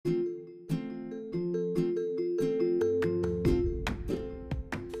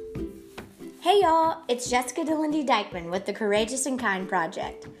Hey y'all, it's Jessica DeLindy Dykeman with the Courageous and Kind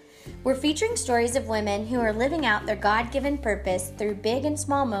Project. We're featuring stories of women who are living out their God-given purpose through big and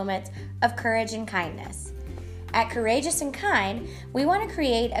small moments of courage and kindness. At Courageous and Kind, we want to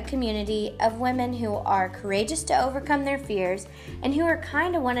create a community of women who are courageous to overcome their fears and who are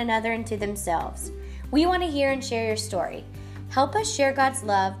kind to one another and to themselves. We want to hear and share your story. Help us share God's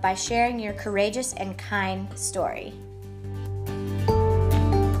love by sharing your courageous and kind story.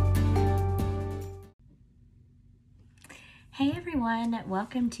 Hey everyone,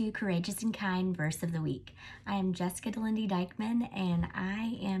 welcome to Courageous and Kind Verse of the Week. I am Jessica DeLindy Dykeman, and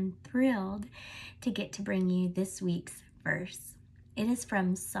I am thrilled to get to bring you this week's verse. It is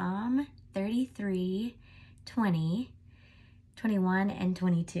from Psalm 33, 20, 21, and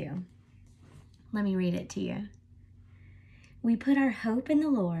 22. Let me read it to you. We put our hope in the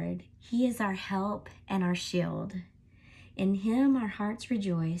Lord. He is our help and our shield. In Him our hearts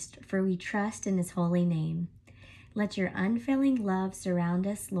rejoiced, for we trust in His holy name. Let your unfailing love surround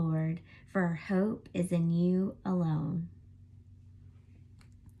us, Lord, for our hope is in you alone.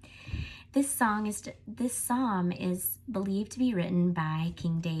 This psalm is believed to be written by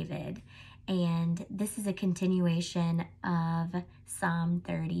King David, and this is a continuation of Psalm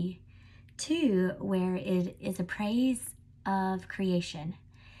 32, where it is a praise of creation.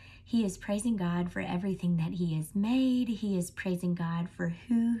 He is praising God for everything that He has made. He is praising God for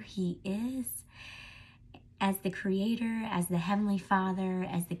who He is as the Creator, as the Heavenly Father,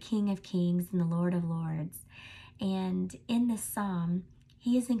 as the King of Kings and the Lord of Lords. And in this psalm,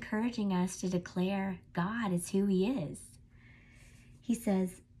 he is encouraging us to declare God as who He is. He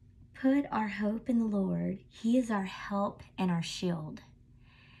says, put our hope in the Lord. He is our help and our shield.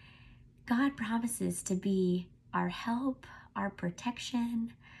 God promises to be our help, our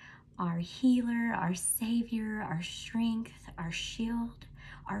protection, our healer, our Savior, our strength, our shield,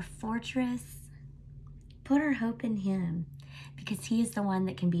 our fortress. Put our hope in Him because He is the one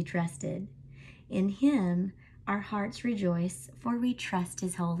that can be trusted. In Him, our hearts rejoice, for we trust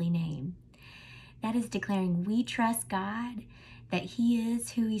His holy name. That is declaring we trust God, that He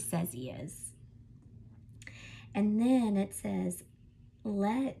is who He says He is. And then it says,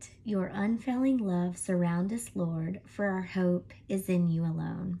 let your unfailing love surround us, Lord, for our hope is in you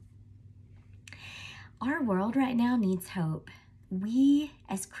alone. Our world right now needs hope. We,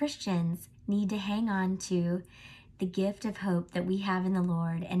 as Christians, need to hang on to the gift of hope that we have in the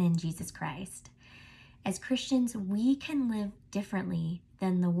Lord and in Jesus Christ. As Christians, we can live differently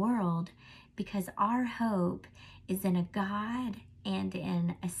than the world because our hope is in a God and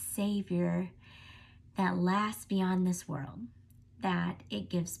in a Savior that lasts beyond this world, that it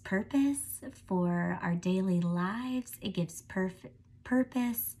gives purpose for our daily lives. It gives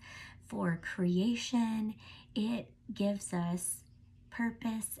purpose for creation. It gives us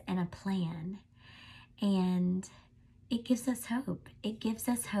purpose and a plan, and it gives us hope. It gives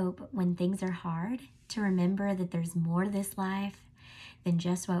us hope when things are hard to remember that there's more to this life than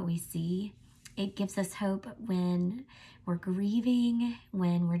just what we see. It gives us hope when we're grieving,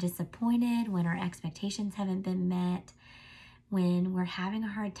 when we're disappointed, when our expectations haven't been met, when we're having a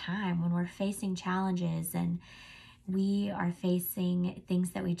hard time, when we're facing challenges and we are facing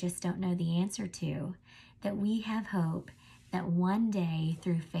things that we just don't know the answer to, that we have hope that one day,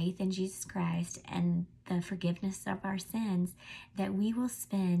 through faith in Jesus Christ and the forgiveness of our sins, that we will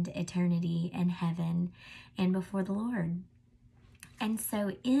spend eternity in heaven and before the Lord. And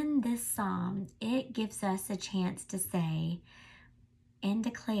so in this psalm, it gives us a chance to say and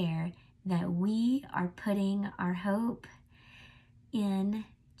declare that we are putting our hope in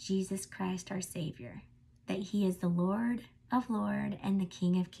Jesus Christ, our Savior, that He is the Lord of Lords and the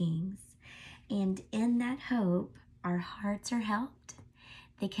King of Kings. And in that hope, our hearts are helped.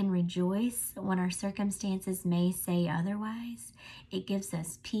 They can rejoice when our circumstances may say otherwise. It gives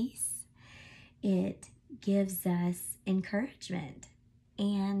us peace. It gives us encouragement.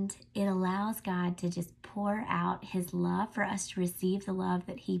 And it allows God to just pour out His love for us to receive the love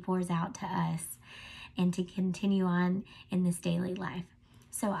that He pours out to us and to continue on in this daily life.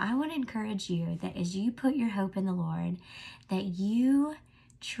 So I want to encourage you that as you put your hope in the Lord, that you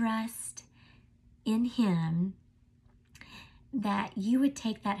trust in Him, that you would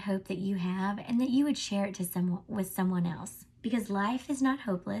take that hope that you have and that you would share it with someone else. Because life is not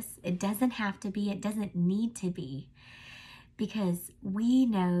hopeless. It doesn't have to be. It doesn't need to be. Because we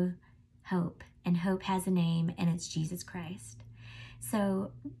know hope, and hope has a name, and it's Jesus Christ.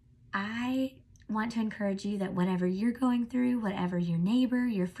 So I want to encourage you that whatever you're going through, whatever your neighbor,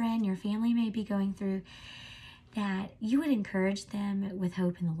 your friend, your family may be going through, that you would encourage them with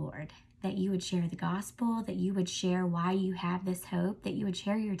hope in the Lord, that you would share the gospel, that you would share why you have this hope, that you would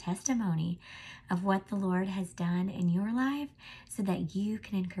share your testimony of what the Lord has done in your life so that you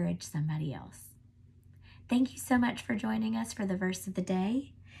can encourage somebody else. Thank you so much for joining us for the verse of the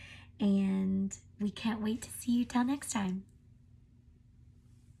day, and we can't wait to see you till next time.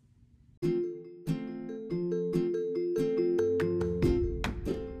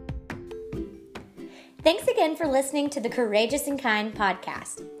 Thanks again for listening to the Courageous and Kind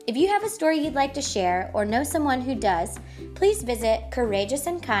podcast. If you have a story you'd like to share or know someone who does, please visit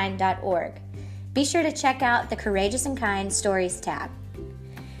courageousandkind.org. Be sure to check out the Courageous and Kind Stories tab.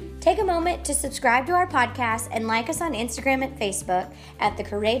 Take a moment to subscribe to our podcast and like us on Instagram and Facebook at the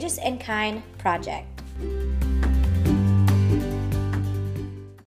Courageous and Kind Project.